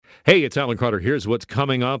Hey, it's Alan Carter. Here's what's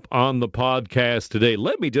coming up on the podcast today.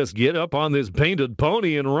 Let me just get up on this painted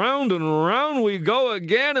pony and round we go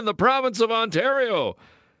again in the province of Ontario.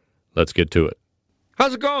 Let's get to it.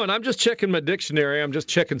 How's it going? I'm just checking my dictionary. I'm just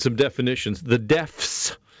checking some definitions. The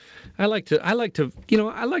defs. I like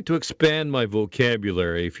to expand my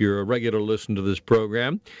vocabulary. If you're a regular listener to this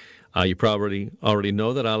program, you probably already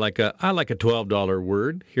know that I like a $12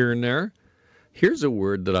 word here and there. Here's a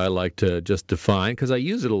word that I like to just define because I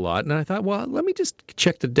use it a lot, and I thought, well, let me just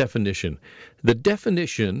check the definition. The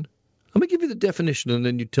definition, I'm going to give you the definition, and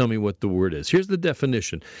then you tell me what the word is. Here's the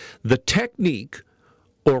definition. The technique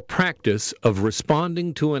or practice of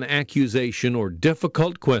responding to an accusation or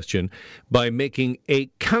difficult question by making a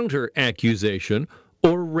counter-accusation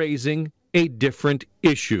or raising a different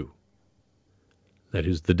issue. That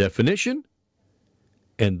is the definition,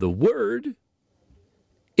 and the word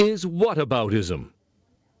is whataboutism.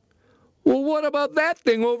 Well, what about that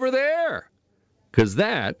thing over there? Because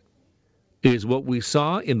that is what we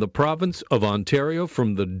saw in the province of Ontario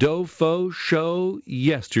from the Dofo show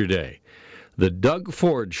yesterday. The Doug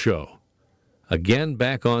Ford Show. Again,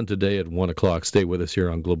 back on today at 1 o'clock. Stay with us here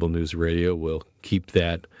on Global News Radio. We'll keep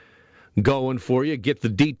that going for you. Get the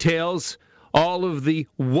details, all of the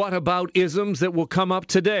whataboutisms that will come up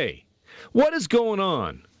today. What is going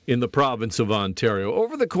on in the province of Ontario?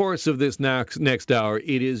 Over the course of this next hour,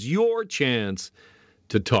 it is your chance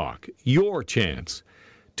to talk, your chance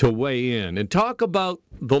to weigh in and talk about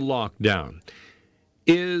the lockdown.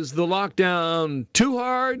 Is the lockdown too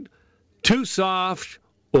hard, too soft,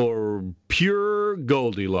 or pure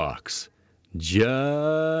Goldilocks? Just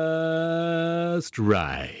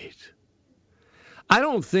right. I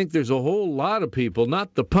don't think there's a whole lot of people,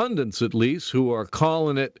 not the pundits at least, who are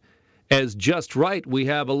calling it as just right. We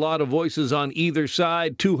have a lot of voices on either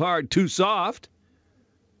side, too hard, too soft.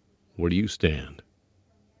 Where do you stand?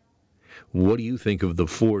 What do you think of the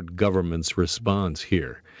Ford government's response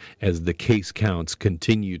here as the case counts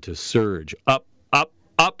continue to surge up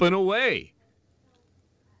and away?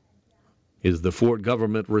 Is the Ford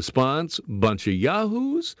government response bunch of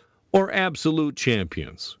yahoos or absolute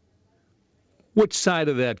champions? Which side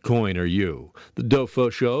of that coin are you? The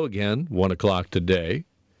Dofo Show, again, 1 o'clock today.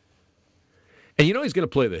 And you know he's going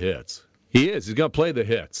to play the hits. He is. He's going to play the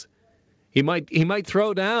hits. He might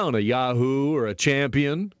throw down a Yahoo or a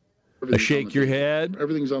champion, a shake your head.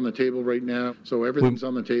 Everything's on the table right now, so everything's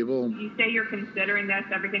on the table. You say you're considering this,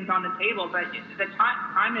 everything's on the table, but the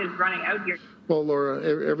time is running out here. Well, Laura,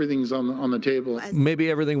 everything's on the table. Maybe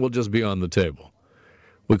everything will just be on the table.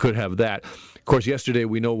 We could have that. Of course, yesterday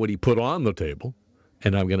we know what he put on the table,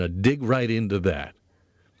 and I'm going to dig right into that.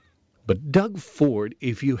 But Doug Ford,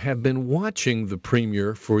 if you have been watching the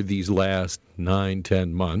Premier for these last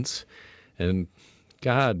 9-10 months, and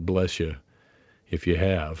God bless you if you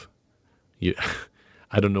have,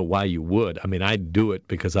 I don't know why you would. I mean, I do it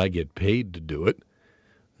because I get paid to do it.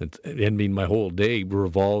 My whole day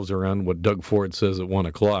revolves around what Doug Ford says at 1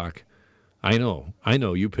 o'clock. I know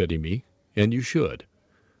you pity me, and you should.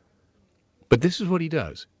 But this is what he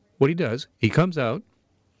does. He comes out,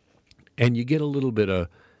 and you get a little bit of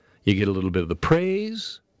the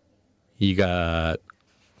praise. You got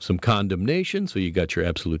some condemnation, so you got your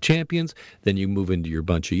absolute champions. Then you move into your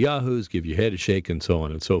bunch of yahoos, give your head a shake, and so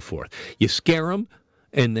on and so forth. You scare them,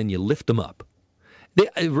 and then you lift them up.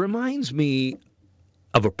 It reminds me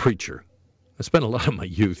of a preacher. I spent a lot of my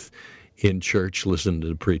youth in church listening to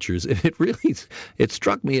the preachers, and it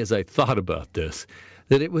struck me as I thought about this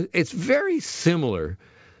that it's very similar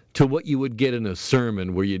to what you would get in a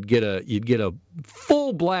sermon, where you'd get a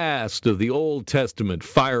full blast of the Old Testament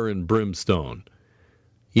fire and brimstone.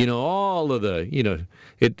 All of the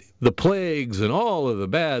plagues and all of the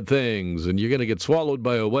bad things, and you're going to get swallowed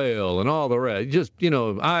by a whale and all the rest. Just,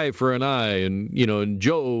 eye for an eye, and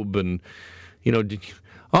Job, and,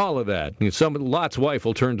 all of that. Lot's wife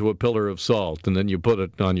will turn to a pillar of salt, and then you put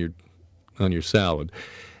it on your salad.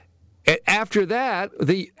 After that,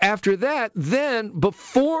 then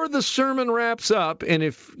before the sermon wraps up, and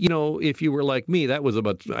if you were like me,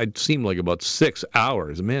 it seemed like about 6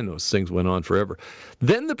 hours. Man, those things went on forever.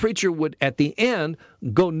 Then the preacher would, at the end,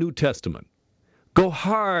 go New Testament. Go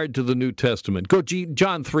hard to the New Testament. Go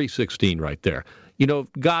John 3:16 right there.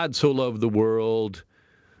 God so loved the world,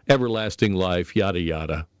 everlasting life, yada,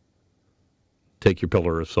 yada. Take your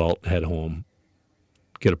pillar of salt, head home,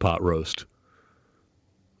 get a pot roast.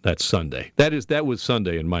 That's Sunday. That was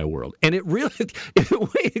Sunday in my world. And it really,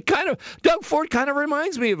 Doug Ford kind of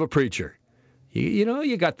reminds me of a preacher.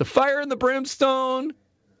 You got the fire and the brimstone.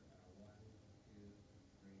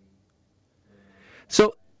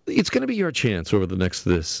 So it's going to be your chance over the next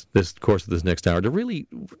this course of this next hour to really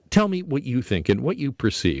tell me what you think and what you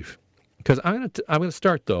perceive. Because I'm going to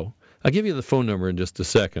start, though. I'll give you the phone number in just a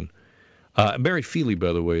second. Mary Feely,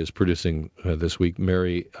 by the way, is producing this week.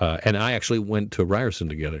 Mary and I actually went to Ryerson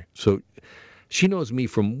together. So she knows me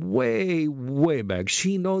from way, way back.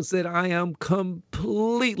 She knows that I am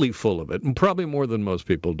completely full of it, and probably more than most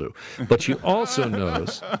people do. But she also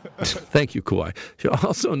knows, thank you, Kawhi, she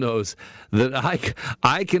also knows that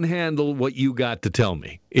I can handle what you got to tell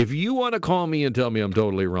me. If you want to call me and tell me I'm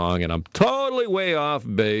totally wrong and I'm totally way off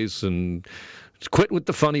base and quit with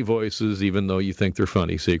the funny voices, even though you think they're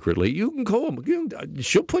funny secretly, you can call them.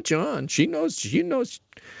 She'll put you on. She knows.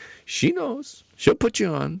 She'll put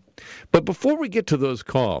you on. But before we get to those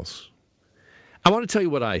calls, I want to tell you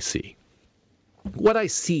what I see. What I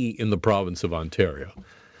see in the province of Ontario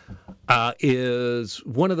is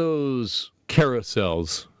one of those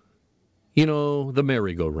carousels, the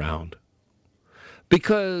merry-go-round.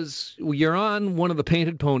 Because you're on one of the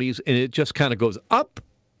painted ponies, and it just kind of goes up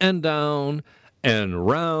and down and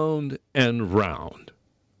round and round.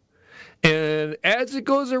 And as it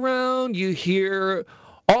goes around, you hear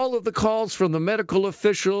all of the calls from the medical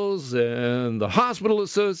officials and the hospital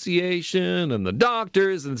association and the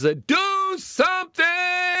doctors and say, do something!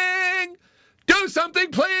 Do something,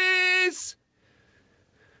 please!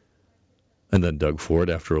 And then Doug Ford,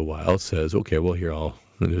 after a while, says, okay, well,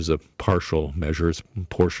 there's a partial measure, it's a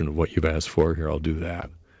portion of what you've asked for. Here, I'll do that.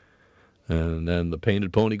 And then the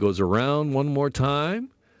painted pony goes around one more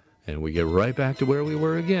time, and we get right back to where we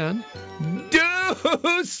were again.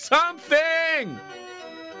 Do something!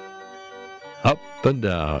 Up and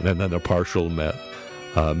down, and then a partial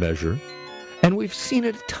measure. And we've seen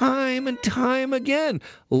it time and time again.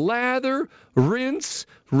 Lather, rinse,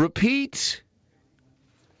 repeat.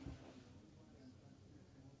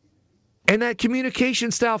 And that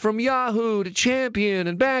communication style from Yahoo to Champion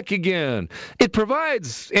and back again. It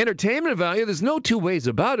provides entertainment value. There's no two ways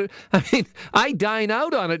about it. I mean, I dine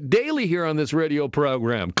out on it daily here on this radio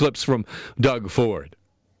program. Clips from Doug Ford.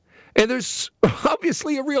 And there's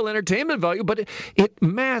obviously a real entertainment value, but it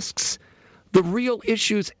masks the real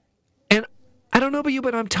issues. And I don't know about you,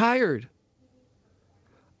 but I'm tired.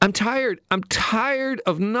 I'm tired. I'm tired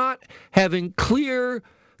of not having clear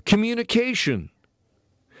communication.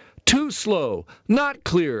 Too slow, not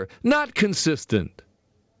clear, not consistent.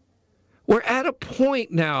 We're at a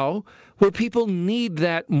point now where people need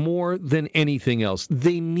that more than anything else.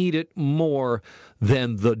 They need it more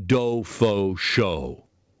than the DOFO show.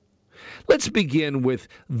 Let's begin with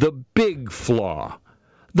the big flaw.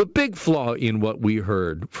 The big flaw in what we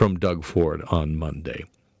heard from Doug Ford on Monday.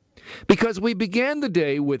 Because we began the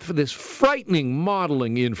day with this frightening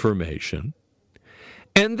modeling information.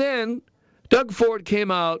 And then Doug Ford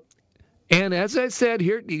came out, and as I said,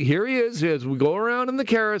 here he is, as we go around in the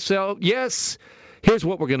carousel. Yes, here's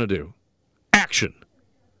what we're going to do. Action.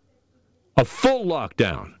 A full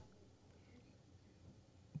lockdown.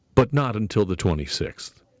 But not until the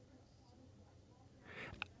 26th.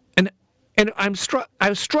 And I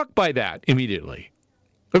was struck by that immediately.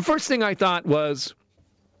 The first thing I thought was,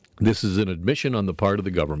 this is an admission on the part of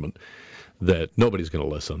the government that nobody's going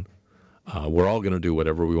to listen. We're all going to do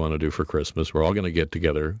whatever we want to do for Christmas. We're all going to get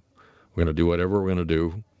together. We're going to do whatever we're going to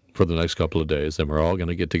do for the next couple of days. And we're all going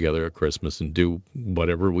to get together at Christmas and do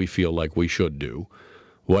whatever we feel like we should do.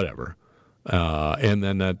 Whatever. And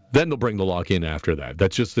then they'll bring the lock in after that.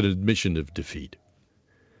 That's just an admission of defeat.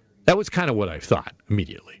 That was kind of what I thought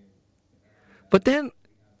immediately. But then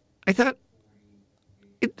I thought,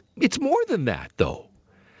 it's more than that, though.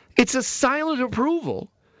 It's a silent approval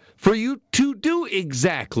for you to do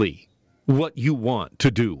exactly what you want to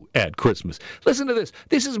do at Christmas. Listen to this.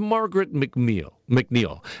 This is Margaret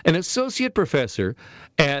McNeil, an associate professor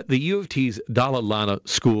at the U of T's Dalla Lana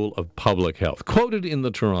School of Public Health, quoted in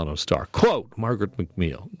the Toronto Star. Quote, Margaret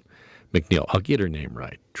McNeil, I'll get her name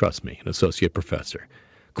right. Trust me, an associate professor.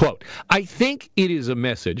 Quote, I think it is a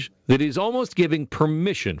message that is almost giving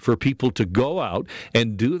permission for people to go out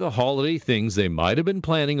and do the holiday things they might have been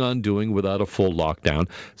planning on doing without a full lockdown,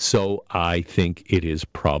 so I think it is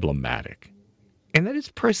problematic. And that is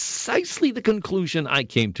precisely the conclusion I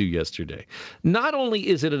came to yesterday. Not only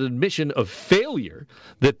is it an admission of failure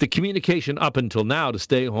that the communication up until now to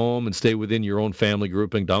stay home and stay within your own family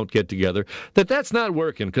group and don't get together, that's not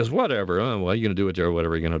working because whatever, you're going to do it or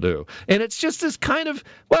whatever you're going to do. And it's just this kind of,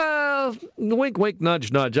 wink, wink,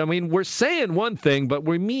 nudge, nudge. I mean, we're saying one thing, but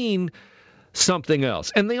we mean something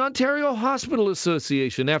else. And the Ontario Hospital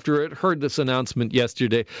Association, after it heard this announcement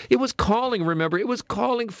yesterday, it was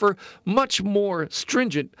calling for much more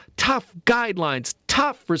stringent, tough guidelines,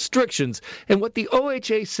 tough restrictions. And what the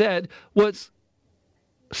OHA said was,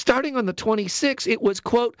 starting on the 26th, it was,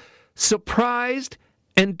 quote, surprised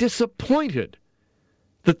and disappointed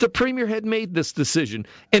that the Premier had made this decision.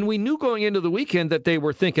 And we knew going into the weekend that they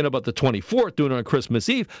were thinking about the 24th, doing it on Christmas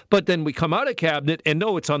Eve, but then we come out of Cabinet and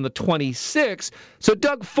know it's on the 26th. So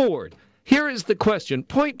Doug Ford, here is the question,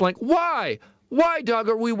 point blank, why? Why, Doug,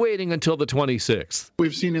 are we waiting until the 26th?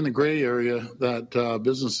 We've seen in the gray area that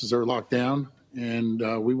businesses are locked down,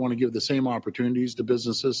 and we want to give the same opportunities to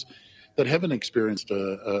businesses that haven't experienced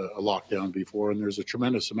a lockdown before, and there's a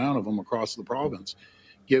tremendous amount of them across the province.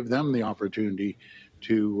 Give them the opportunity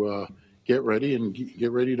to get ready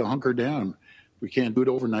to hunker down. We can't do it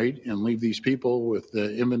overnight and leave these people with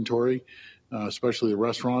the inventory, especially the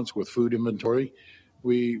restaurants with food inventory.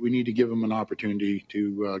 We need to give them an opportunity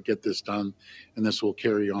to get this done, and this will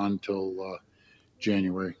carry on till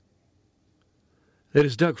January. That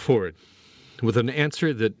is Doug Ford with an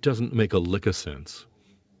answer that doesn't make a lick of sense.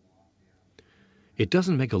 It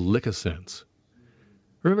doesn't make a lick of sense.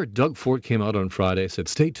 Remember, Doug Ford came out on Friday, said,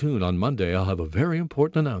 stay tuned, on Monday I'll have a very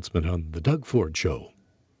important announcement on the Doug Ford Show.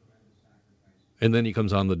 And then he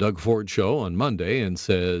comes on the Doug Ford Show on Monday and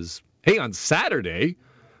says, hey, on Saturday,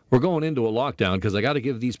 we're going into a lockdown because I got to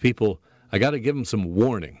give these people, I got to give them some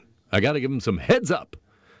warning. I got to give them some heads up.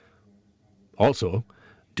 Also,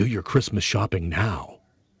 do your Christmas shopping now.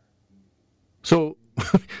 So,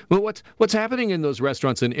 well, what's happening in those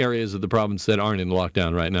restaurants in areas of the province that aren't in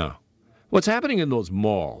lockdown right now? What's happening in those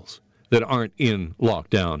malls that aren't in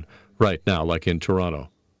lockdown right now, like in Toronto?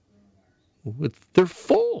 They're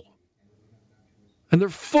full. And they're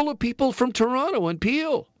full of people from Toronto and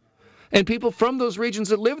Peel. And people from those regions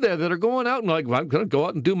that live there that are going out and like, well, I'm going to go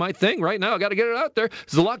out and do my thing right now. I got to get it out there.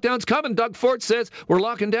 So the lockdown's coming. Doug Ford says we're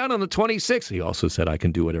locking down on the 26th. He also said I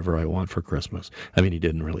can do whatever I want for Christmas. I mean, he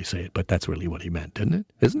didn't really say it, but that's really what he meant, didn't it?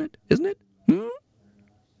 Isn't it? Isn't it?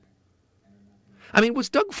 I mean, was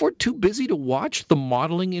Doug Ford too busy to watch the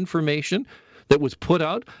modeling information that was put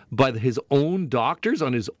out by his own doctors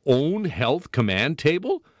on his own health command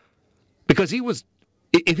table? Because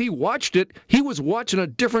if he watched it, he was watching a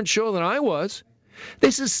different show than I was.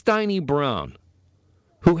 This is Steiny Brown,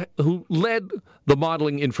 who led the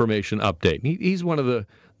modeling information update. He's one of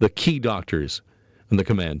the key doctors on the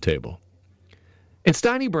command table. And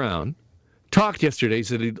Steiny Brown talked yesterday. He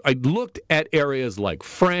said I looked at areas like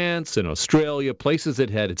France and Australia, places that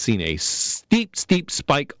had seen a steep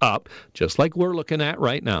spike up, just like we're looking at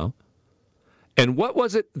right now. And what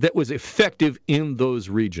was it that was effective in those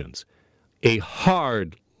regions? A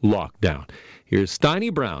hard lockdown. Here's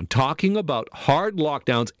Steiny Brown talking about hard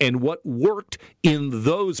lockdowns and what worked in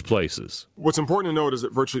those places. What's important to note is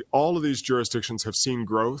that virtually all of these jurisdictions have seen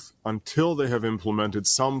growth until they have implemented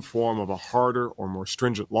some form of a harder or more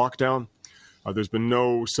stringent lockdown. There's been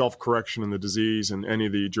no self-correction in the disease in any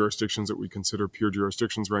of the jurisdictions that we consider pure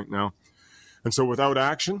jurisdictions right now. And so without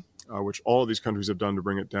action, which all of these countries have done to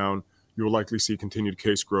bring it down, you will likely see continued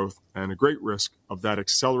case growth and a great risk of that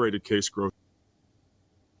accelerated case growth.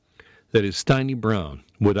 That is Steiny Brown.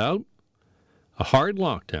 Without a hard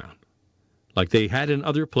lockdown, like they had in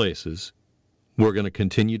other places, we're going to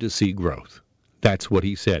continue to see growth. That's what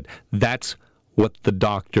he said. That's what the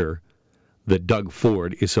doctor that Doug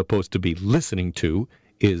Ford is supposed to be listening to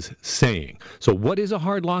is saying. So what is a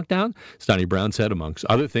hard lockdown? Steiny Brown said, amongst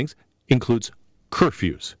other things, includes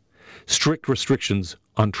curfews, strict restrictions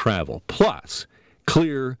on travel, plus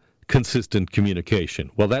clear, consistent communication.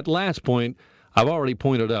 Well, that last point, I've already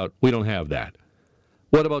pointed out, we don't have that.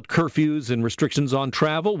 What about curfews and restrictions on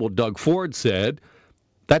travel? Well, Doug Ford said,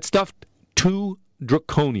 that stuff too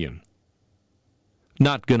draconian.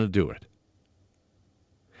 Not going to do it.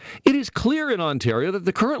 It is clear in Ontario that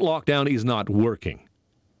the current lockdown is not working.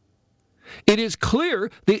 It is clear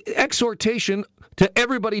the exhortation to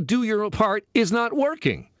everybody do your part is not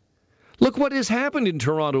working. Look what has happened in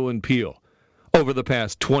Toronto and Peel over the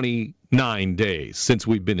past 29 days since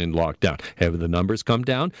we've been in lockdown. Have the numbers come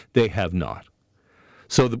down? They have not.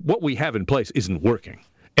 So what we have in place isn't working.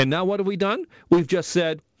 And now what have we done? We've just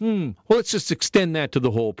said, well, let's just extend that to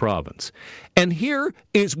the whole province. And here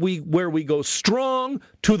is where we go strong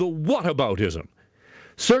to the whataboutism.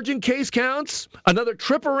 Surging case counts, another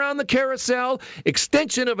trip around the carousel,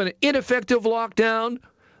 extension of an ineffective lockdown.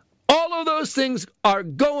 All of those things are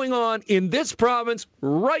going on in this province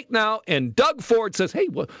right now. And Doug Ford says, hey,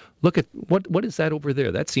 look at what is that over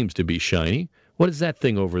there? That seems to be shiny. What is that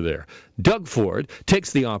thing over there? Doug Ford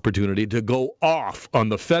takes the opportunity to go off on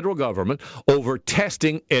the federal government over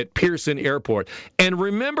testing at Pearson Airport. And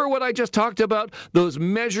remember what I just talked about? Those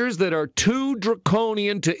measures that are too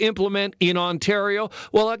draconian to implement in Ontario?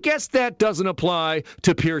 Well, I guess that doesn't apply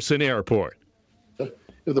to Pearson Airport. If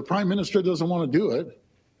the Prime Minister doesn't want to do it,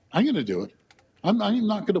 I'm going to do it. I'm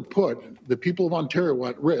not going to put the people of Ontario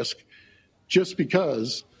at risk just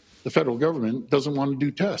because the federal government doesn't want to do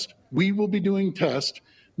tests. We will be doing tests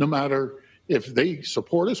no matter if they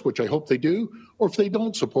support us, which I hope they do, or if they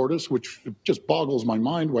don't support us, which just boggles my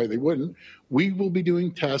mind why they wouldn't. We will be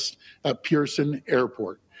doing tests at Pearson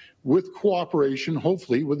Airport with cooperation,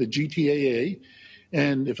 hopefully, with the GTAA.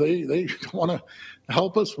 And if they want to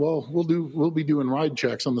help us, well, we'll be doing ride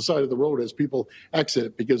checks on the side of the road as people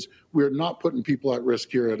exit, because we're not putting people at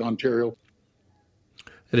risk here at Ontario.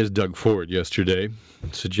 It is Doug Ford yesterday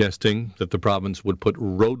suggesting that the province would put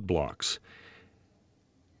roadblocks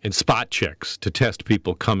and spot checks to test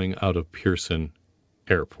people coming out of Pearson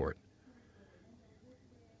Airport.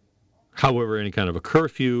 However, any kind of a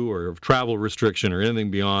curfew or travel restriction or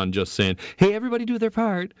anything beyond just saying, hey, everybody do their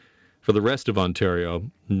part for the rest of Ontario,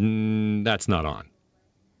 that's not on.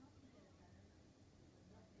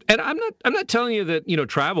 And I'm not telling you that,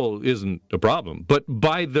 travel isn't a problem, but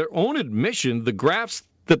by their own admission, the graphs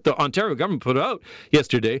that the Ontario government put out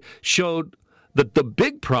yesterday showed that the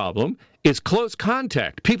big problem is close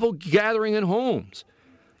contact, people gathering in homes.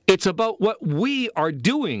 It's about what we are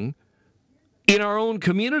doing in our own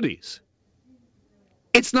communities.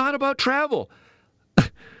 It's not about travel.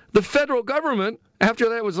 The federal government, after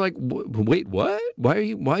that, was like, wait, what? Why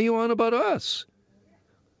are you on about us?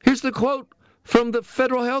 Here's the quote from the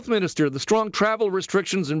federal health minister. The strong travel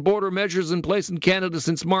restrictions and border measures in place in Canada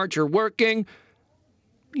since March are working.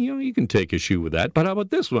 You can take issue with that, but how about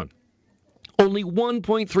this one? Only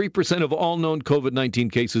 1.3% of all known COVID-19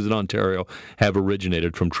 cases in Ontario have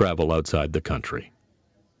originated from travel outside the country.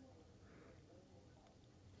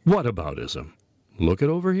 Whataboutism? Look it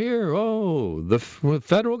over here. Oh, the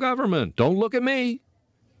federal government. Don't look at me.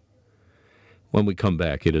 When we come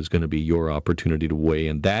back, it is going to be your opportunity to weigh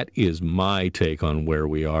in. That is my take on where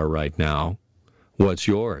we are right now. What's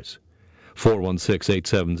yours?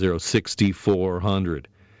 416-870-6400.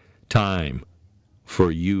 Time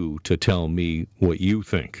for you to tell me what you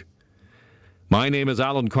think. My name is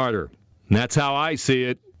Alan Carter, and that's how I see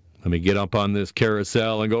it. Let me get up on this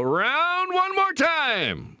carousel and go round one more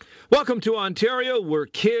time. Welcome to Ontario, where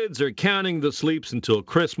kids are counting the sleeps until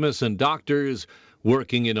Christmas, and doctors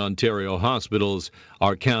working in Ontario hospitals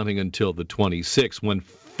are counting until the 26th, when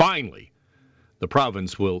finally the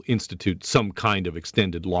province will institute some kind of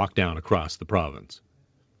extended lockdown across the province.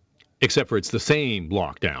 Except for it's the same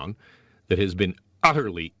lockdown that has been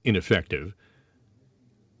utterly ineffective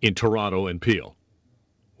in Toronto and Peel,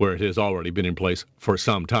 where it has already been in place for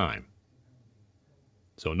some time.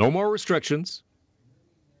 So no more restrictions.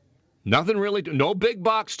 Nothing really, no big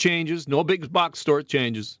box changes, no big box store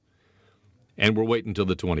changes. And we're waiting until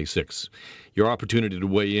the 26th. Your opportunity to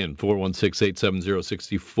weigh in,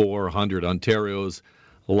 416-870-6400. Ontario's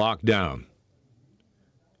lockdown.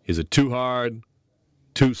 Is it too hard,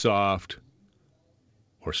 too soft,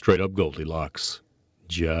 or straight up Goldilocks?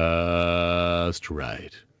 Just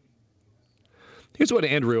right. Here's what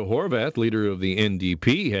Andrea Horwath, leader of the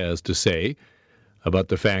NDP, has to say about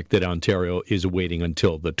the fact that Ontario is waiting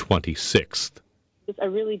until the 26th. I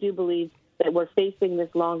really do believe that we're facing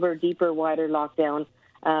this longer, deeper, wider lockdown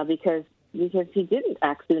because he didn't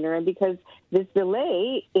act sooner, and because this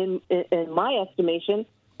delay, in my estimation,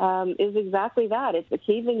 is exactly that. It's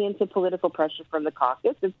caving into political pressure from the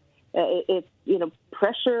caucus. It's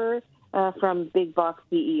pressure from big box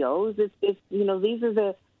CEOs. It's these are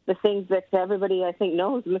the things that everybody, I think,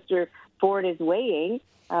 knows Mr. Ford is weighing.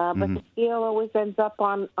 But the scale always ends up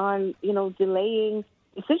on delaying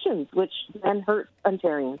decisions, which then hurt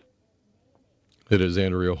Ontarians. It is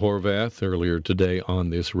Andrea Horwath earlier today on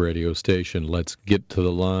this radio station. Let's get to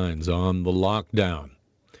the lines on the lockdown.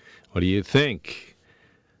 What do you think?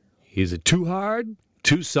 Is it too hard,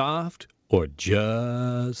 too soft, or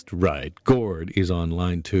just right? Gord is on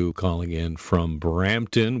line 2 calling in from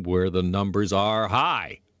Brampton, where the numbers are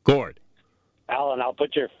high. Gord. Alan, I'll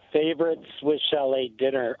put your favorite Swiss Chalet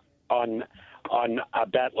dinner on a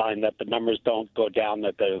bet line that the numbers don't go down,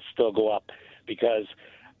 that they'll still go up, because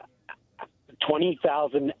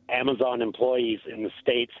 20,000 Amazon employees in the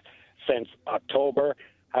States since October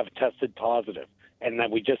have tested positive. And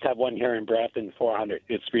then we just have one here in Brampton, 400.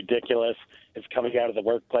 It's ridiculous. It's coming out of the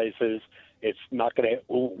workplaces. It's not going to –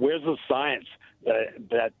 where's the science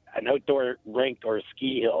that an outdoor rink or a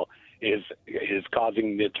ski hill is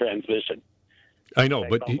causing the transmission? I know,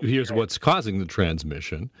 but here's what's causing the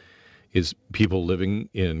transmission is people living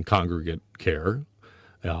in congregate care,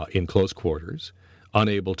 in close quarters,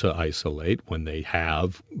 unable to isolate when they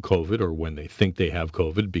have COVID or when they think they have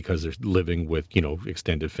COVID because they're living with,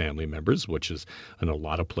 extended family members, which is in a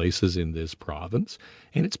lot of places in this province.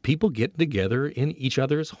 And it's people getting together in each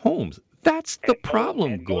other's homes. That's the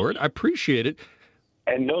problem, Gord. I appreciate it.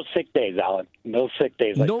 And no sick days, Alan. No sick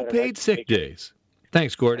days. No paid sick days.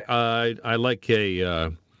 Thanks, Gord. I like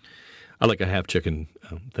a half chicken.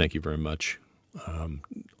 Thank you very much.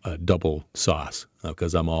 A double sauce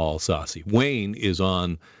because I'm all saucy. Wayne is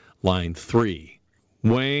on line 3.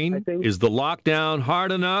 Wayne, is the lockdown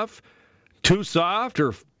hard enough, too soft,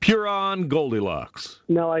 or pure on Goldilocks?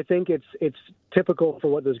 No, I think it's typical for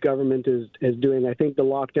what this government is doing. I think the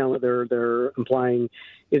lockdown that they're implying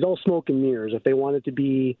is all smoke and mirrors. If they wanted to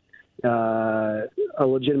be a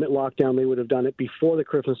legitimate lockdown, they would have done it before the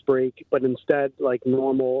Christmas break, but instead, like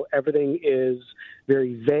normal, everything is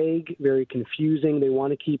very vague, very confusing. They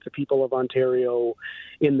want to keep the people of Ontario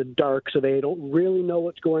in the dark, so they don't really know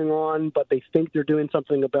what's going on, but they think they're doing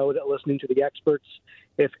something about it, listening to the experts.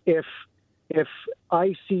 If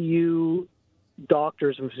ICU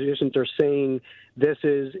doctors and physicians are saying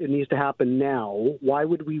it needs to happen now, why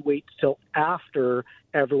would we wait till after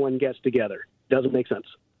everyone gets together? Doesn't make sense.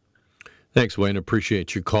 Thanks, Wayne.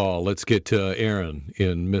 Appreciate your call. Let's get to Aaron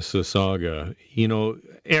in Mississauga.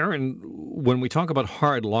 Aaron, when we talk about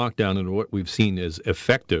hard lockdown and what we've seen is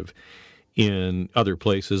effective in other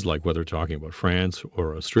places, like whether talking about France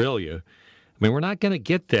or Australia, we're not going to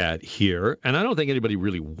get that here. And I don't think anybody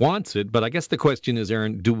really wants it. But I guess the question is,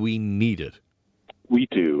 Aaron, do we need it? We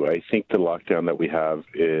do. I think the lockdown that we have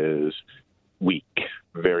is weak,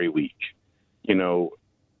 very weak.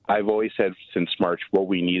 I've always said since March what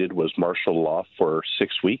we needed was martial law for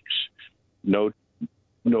 6 weeks. No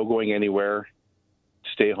going anywhere,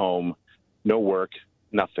 stay home, no work,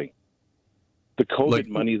 nothing. The COVID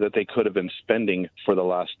money that they could have been spending for the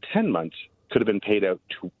last 10 months could have been paid out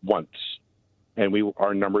once. And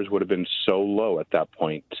our numbers would have been so low at that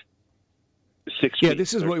point. 6 weeks.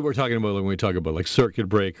 This is what we're talking about when we talk about like circuit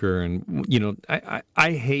breaker. And,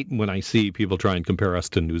 I hate when I see people try and compare us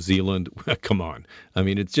to New Zealand. Come on.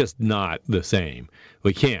 It's just not the same.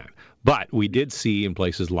 We can't. But we did see in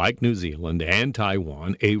places like New Zealand and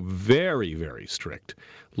Taiwan a very, very strict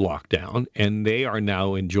lockdown, and they are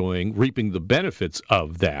now reaping the benefits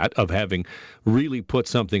of that, of having really put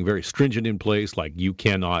something very stringent in place, like you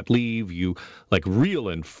cannot leave, like real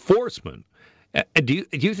enforcement. Do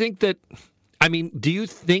you think that... do you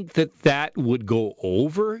think that would go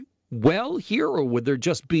over well here, or would there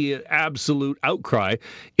just be an absolute outcry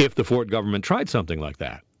if the Ford government tried something like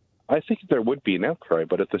that? I think there would be an outcry,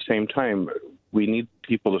 but at the same time, we need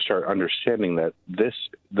people to start understanding that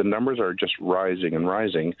the numbers are just rising and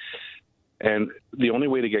rising, and the only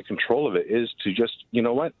way to get control of it is to just,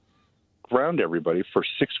 ground everybody for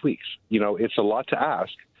 6 weeks. It's a lot to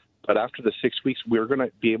ask. But after the 6 weeks, we're going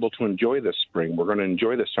to be able to enjoy the spring. We're going to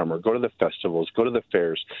enjoy the summer, go to the festivals, go to the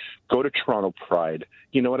fairs, go to Toronto Pride.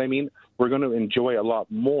 You know what I mean? We're going to enjoy a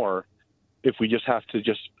lot more if we just have to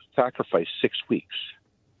sacrifice 6 weeks.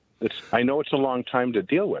 I know it's a long time to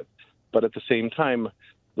deal with, but at the same time,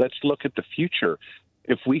 let's look at the future.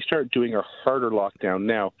 If we start doing a harder lockdown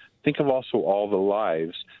now, think of also all the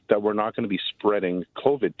lives that we're not going to be spreading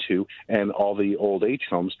COVID to, and all the old age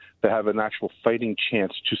homes that have an actual fighting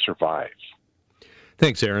chance to survive.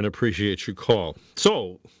 Thanks, Aaron. Appreciate your call.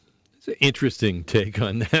 So, it's an interesting take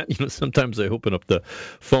on that. Sometimes I open up the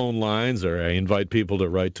phone lines or I invite people to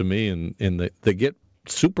write to me, and they get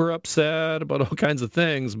super upset about all kinds of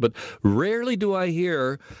things, but rarely do I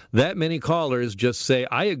hear that many callers just say,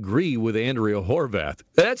 I agree with Andrea Horwath.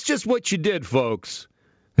 That's just what you did, folks.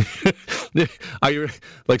 Are you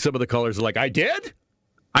like some of the callers are like, I did?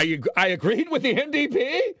 I agreed with the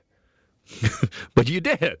NDP? But you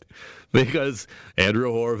did, because Andrea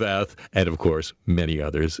Horwath, and of course many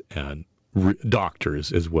others, and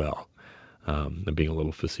doctors as well. I'm being a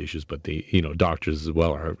little facetious, but the doctors as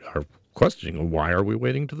well are questioning, why are we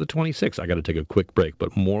waiting to the 26th? I got to take a quick break,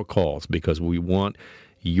 but more calls because we want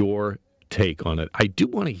your take on it. I do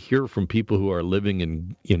want to hear from people who are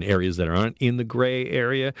living in areas that aren't in the gray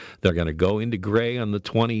area. They're going to go into gray on the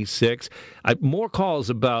 26th. More calls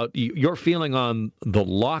about your feeling on the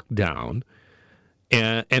lockdown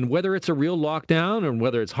and whether it's a real lockdown and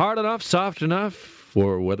whether it's hard enough, soft enough,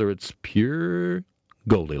 or whether it's pure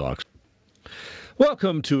Goldilocks.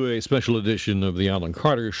 Welcome to a special edition of the Alan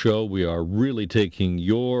Carter Show. We are really taking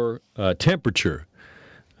your temperature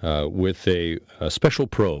with a special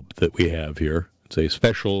probe that we have here. It's a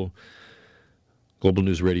special Global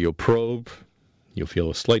News Radio probe You'll feel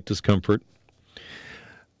a slight discomfort.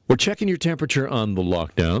 We're checking your temperature on the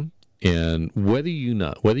lockdown, and whether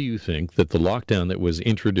you think that the lockdown that was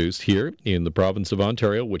introduced here in the province of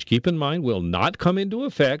Ontario, which keep in mind will not come into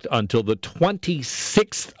effect until the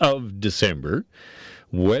 26th of December,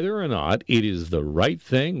 whether or not it is the right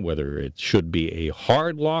thing, whether it should be a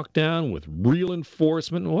hard lockdown with real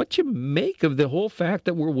enforcement, what you make of the whole fact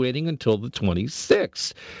that we're waiting until the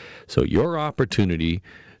 26th. So your opportunity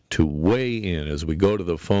to weigh in as we go to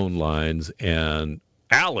the phone lines, and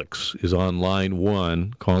Alex is on line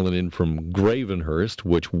 1, calling in from Gravenhurst,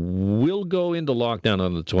 which will go into lockdown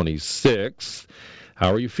on the 26th.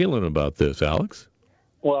 How are you feeling about this, Alex?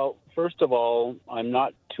 Well, first of all, I'm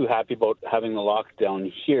not too happy about having the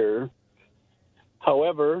lockdown here.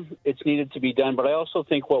 However, it's needed to be done. But I also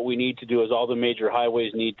think what we need to do is all the major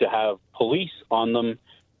highways need to have police on them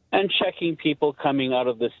and checking people coming out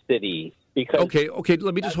of the city. Because okay.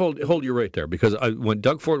 Let me just hold you right there, because when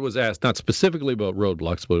Doug Ford was asked, not specifically about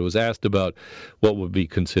roadblocks, but it was asked about what would be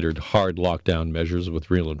considered hard lockdown measures with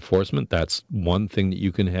real enforcement. That's one thing that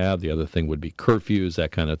you can have. The other thing would be curfews,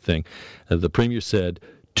 that kind of thing. The Premier said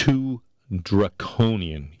too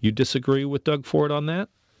draconian. You disagree with Doug Ford on that?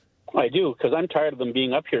 I do, because I'm tired of them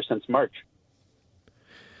being up here since March.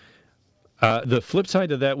 The flip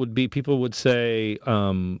side of that would be people would say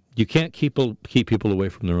you can't keep people away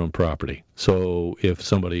from their own property. So if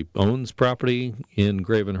somebody owns property in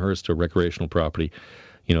Gravenhurst or recreational property,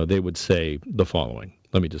 they would say the following.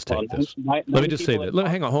 Let me just take this. Let me just say that.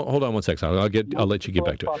 Hang on. Hold on one second. I'll let you get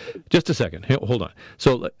back to it. Just a second. Hold on.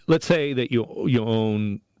 So let's say that you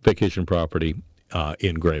own vacation property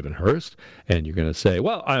in Gravenhurst, and you're going to say,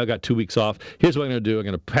 well, I got 2 weeks off. Here's what I'm going to do. I'm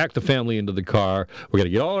going to pack the family into the car. We're going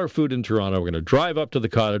to get all our food in Toronto. We're going to drive up to the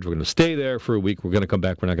cottage. We're going to stay there for a week. We're going to come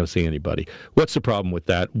back. We're not going to see anybody. What's the problem with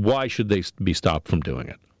that? Why should they be stopped from doing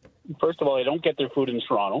it? First of all, they don't get their food in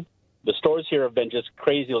Toronto. The stores here have been just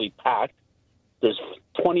crazily packed. There's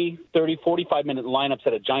 20, 30, 45-minute lineups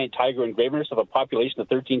at a Giant Tiger in Gravenhurst of a population of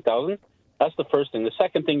 13,000. That's the first thing. The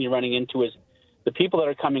second thing you're running into is the people that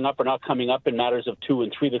are coming up are not coming up in matters of 2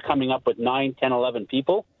 and 3. They're coming up with 9, 10, 11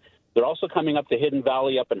 people. They're also coming up to Hidden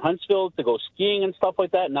Valley up in Huntsville to go skiing and stuff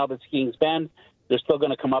like that. Now that skiing's banned, they're still going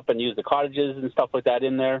to come up and use the cottages and stuff like that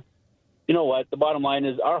in there. You know what? The bottom line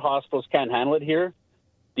is our hospitals can't handle it here.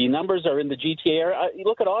 The numbers are in the GTA area.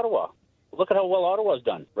 Look at Ottawa. Look at how well Ottawa's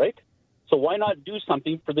done, right? So why not do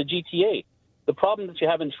something for the GTA? The problem that you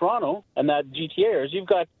have in Toronto and that GTA is you've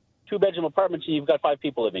got 2-bedroom apartments and you've got 5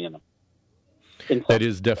 people living in them. That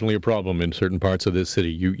is definitely a problem in certain parts of this city.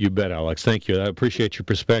 You bet, Alex. Thank you. I appreciate your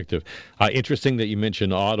perspective. Interesting that you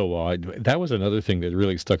mentioned Ottawa. That was another thing that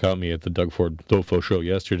really stuck out to me at the Doug Ford Dofo show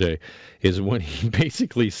yesterday, is when he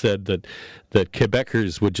basically said that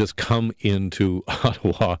Quebecers would just come into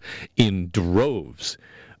Ottawa in droves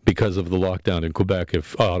because of the lockdown in Quebec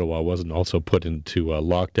if Ottawa wasn't also put into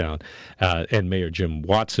lockdown. And Mayor Jim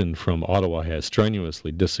Watson from Ottawa has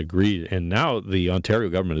strenuously disagreed. And now the Ontario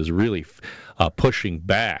government is really pushing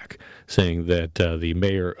back, saying that the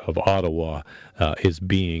mayor of Ottawa is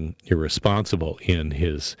being irresponsible in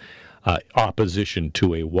his opposition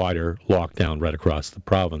to a wider lockdown right across the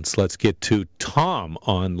province. Let's get to Tom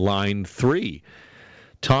on line 3.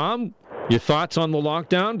 Tom, your thoughts on the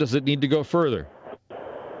lockdown? Does it need to go further?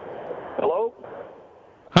 Hello?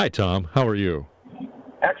 Hi, Tom. How are you?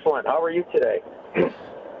 Excellent. How are you today?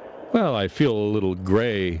 Well, I feel a little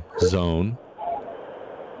gray zone.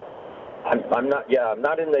 I'm not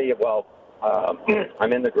in the,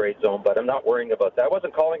 I'm in the gray zone, but I'm not worrying about that. I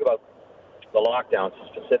wasn't calling about the lockdowns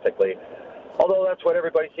specifically, although that's what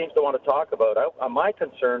everybody seems to want to talk about. My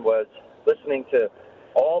concern was listening to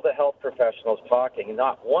all the health professionals talking, and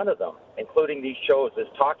not one of them, including these shows, is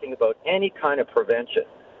talking about any kind of prevention.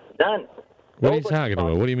 None. What are you talking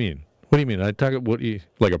about? What do you mean? What do you mean?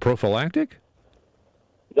 Like a prophylactic?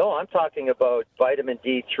 No, I'm talking about vitamin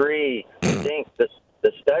D3, zinc,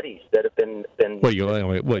 the studies that have been.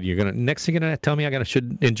 You're gonna next thing you're gonna tell me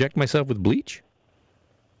should inject myself with bleach?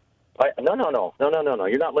 No.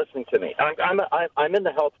 You're not listening to me. I'm in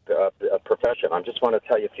the health profession. I just want to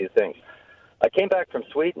tell you a few things. I came back from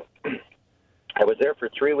Sweden. I was there for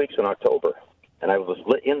 3 weeks in October, and I was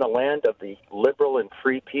in the land of the liberal and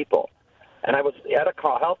free people. And I was at a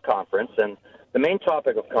health conference, and the main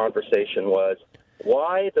topic of conversation was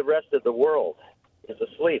why the rest of the world is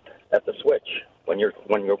asleep at the switch when you're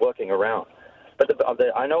looking around. But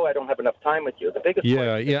I know I don't have enough time with you. The biggest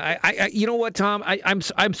I you know what, Tom? I'm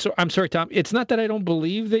sorry, Tom. It's not that I don't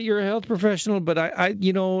believe that you're a health professional, but I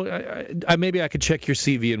maybe I could check your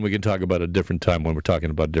CV and we can talk about it a different time when we're talking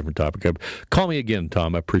about a different topic. Call me again,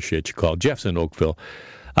 Tom. I appreciate your call. Jeff's in Oakville.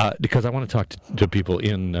 because I want to talk to people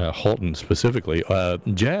in Halton specifically.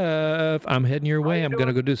 Jeff, I'm heading your way. I'm going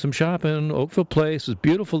to go do some shopping. Oakville Place is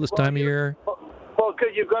beautiful this time of year. Well, good.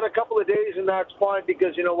 You've got a couple of days, and that's fine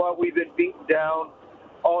because you know what? We've been beaten down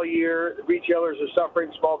all year. Retailers are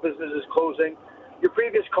suffering. Small businesses closing. Your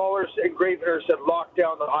previous callers and Gravener said lock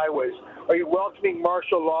down the highways. Are you welcoming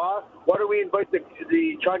martial law? Why do we invite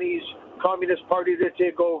the Chinese Communist Party to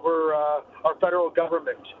take over our federal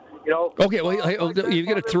government? You know. Okay, well, you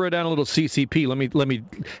got to throw down a little CCP. Let me.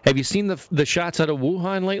 Have you seen the shots out of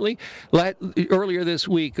Wuhan lately? Earlier this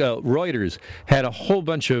week, Reuters had a whole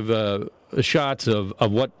bunch of shots of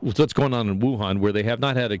what's going on in Wuhan, where they have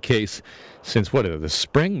not had a case since the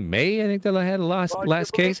spring, May, I think that I had a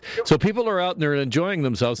last case. So people are out and they're enjoying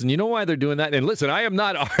themselves, and you know why they're doing that? And listen, I am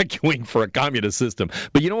not arguing for a communist system,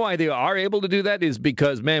 but you know why they are able to do that is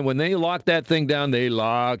because, man, when they locked that thing down, they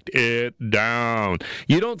locked it down.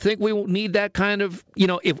 You don't think we need that kind of,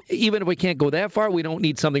 even if we can't go that far, we don't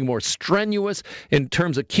need something more strenuous in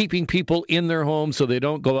terms of keeping people in their homes so they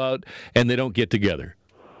don't go out and they don't get together.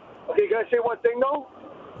 Okay, can I say one thing, though?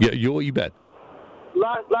 Yeah, you bet.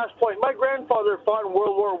 Last point. My grandfather fought in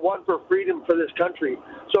World War I for freedom for this country.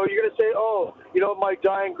 So you're going to say, my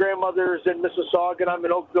dying grandmother's in Mississauga and I'm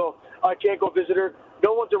in Oakville. I can't go visit her.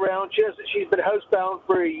 No one's around. She's been housebound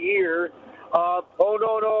for a year. No.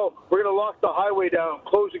 We're going to lock the highway down,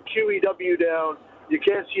 close the QEW down. You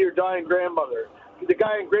can't see your dying grandmother. The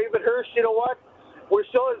guy in Gravenhurst, you know what? We're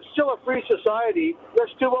still a free society.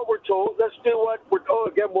 Let's do what we're told. Let's do what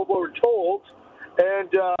we're told. And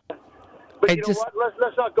but you know what?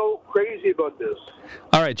 Let's not go crazy about this.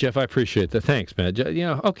 All right, Jeff, I appreciate that. Thanks, man.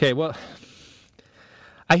 Okay, well,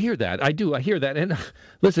 I hear that. I do. I hear that. And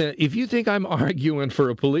listen, if you think I'm arguing for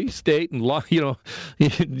a police state and law, and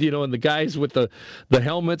the guys with the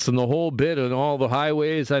helmets and the whole bit and all the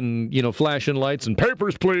highways and flashing lights and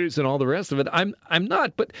papers, please, and all the rest of it, I'm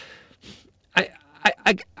not. But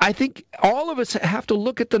I think all of us have to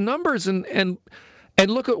look at the numbers and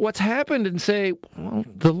look at what's happened and say, well,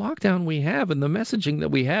 the lockdown we have and the messaging that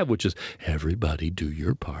we have, which is everybody do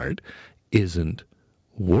your part, isn't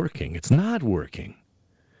working. It's not working.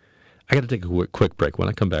 I got to take a quick break. When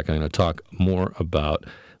I come back, I'm going to talk more about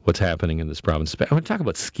what's happening in this province. I want to talk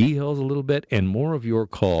about ski hills a little bit and more of your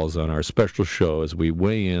calls on our special show as we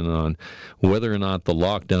weigh in on whether or not the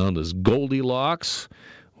lockdown is Goldilocks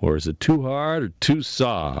or is it too hard or too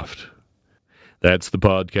soft. That's the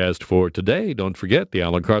podcast for today. Don't forget the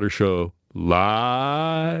Alan Carter Show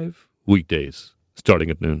live weekdays starting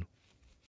at noon.